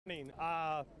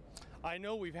I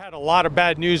know we've had a lot of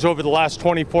bad news over the last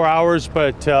 24 hours,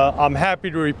 but I'm happy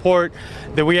to report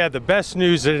that we had the best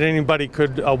news that anybody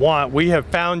could want. We have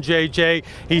found JJ.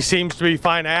 He seems to be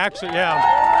fine.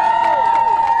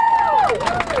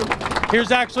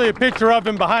 Here's actually a picture of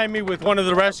him behind me with one of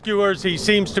the rescuers. He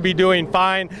seems to be doing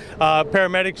fine.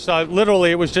 Paramedics, literally,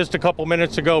 it was just a couple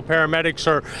minutes ago, paramedics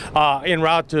are en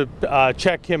route to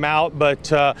check him out.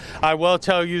 But I will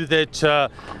tell you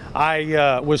that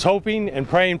I was hoping and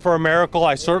praying for a miracle.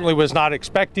 I certainly was not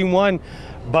expecting one.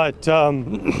 But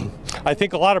I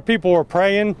think a lot of people were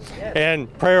praying, and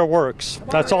prayer works.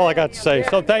 That's all I got to say.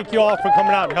 So thank you all for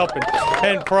coming out and helping.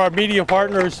 And for our media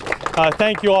partners,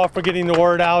 thank you all for getting the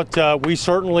word out. We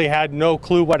certainly had no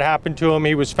clue what happened to him.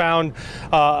 He was found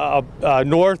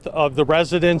north of the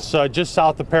residence, just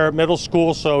south of Parrott Middle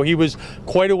School, so he was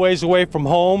quite a ways away from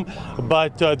home.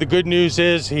 But the good news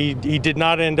is he did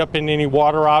not end up in any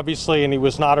water, obviously, and he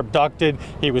was not abducted.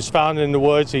 He was found in the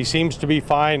woods. He seems to be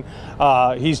fine.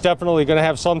 He's definitely going to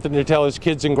have something to tell his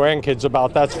kids and grandkids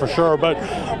about, that's for sure. But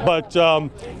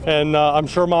I'm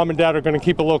sure mom and dad are going to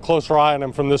keep a little closer eye on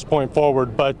him from this point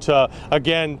forward. But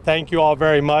again, thank you all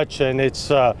very much, and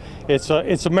it's a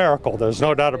miracle. There's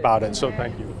no doubt about it. So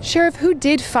thank you. Sheriff, who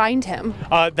did find him?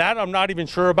 That I'm not even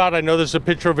sure about. I know there's a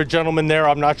picture of a gentleman there.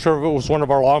 I'm not sure if it was one of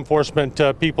our law enforcement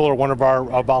people or one of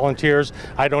our volunteers.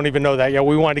 I don't even know that yet.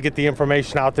 We wanted to get the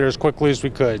information out there as quickly as we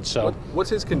could. So what's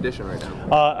his condition right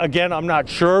now? Again, I'm not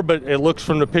sure, but it looks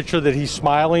from the picture that he's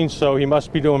smiling, so he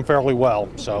must be doing fairly well.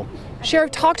 So,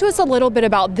 Sheriff, talk to us a little bit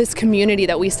about this community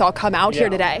that we saw come out here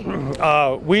today.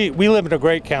 We live in a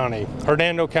great county.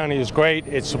 Hernando County is great.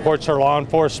 It supports our law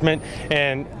enforcement,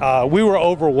 and we were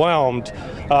overwhelmed.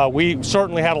 We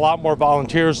certainly had a lot more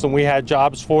volunteers than we had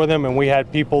jobs for them, and we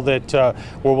had people that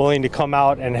were willing to come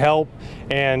out and help,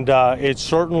 and it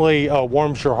certainly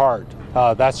warms your heart.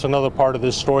 That's another part of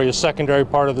this story. A secondary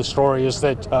part of the story is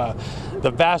that the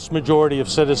vast majority of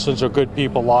citizens are good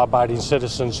people, law-abiding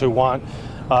citizens who want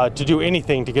to do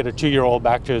anything to get a 2-year-old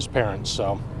back to his parents.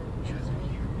 So,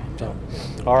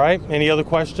 all right, any other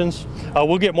questions?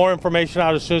 We'll get more information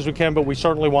out as soon as we can, but we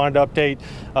certainly wanted to update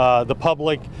the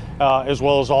public as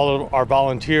well as all of our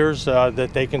volunteers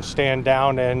that they can stand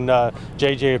down, and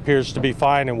JJ appears to be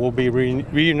fine, and we'll be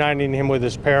reuniting him with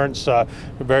his parents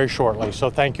very shortly.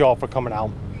 So thank you all for coming out.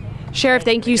 Sheriff,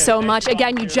 thank you so much.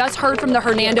 Again, you just heard from the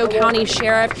Hernando County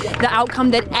Sheriff, the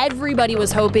outcome that everybody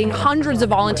was hoping. Hundreds of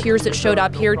volunteers that showed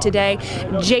up here today.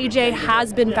 JJ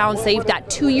has been found safe. That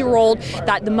 2-year-old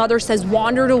that the mother says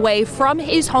wandered away from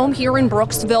his home here in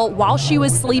Brooksville while she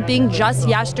was sleeping just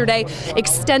yesterday.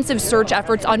 Extensive search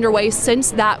efforts underway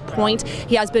since that point.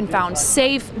 He has been found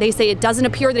safe. They say it doesn't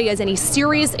appear that he has any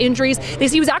serious injuries. They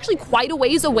say he was actually quite a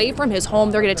ways away from his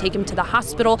home. They're going to take him to the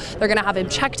hospital. They're going to have him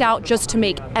checked out just to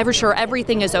make sure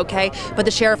everything is okay. But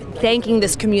the sheriff thanking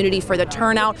this community for the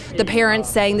turnout, the parents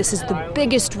saying this is the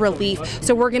biggest relief.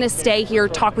 So we're going to stay here,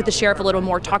 talk with the sheriff a little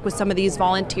more, talk with some of these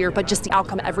volunteers, but just the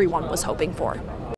outcome everyone was hoping for.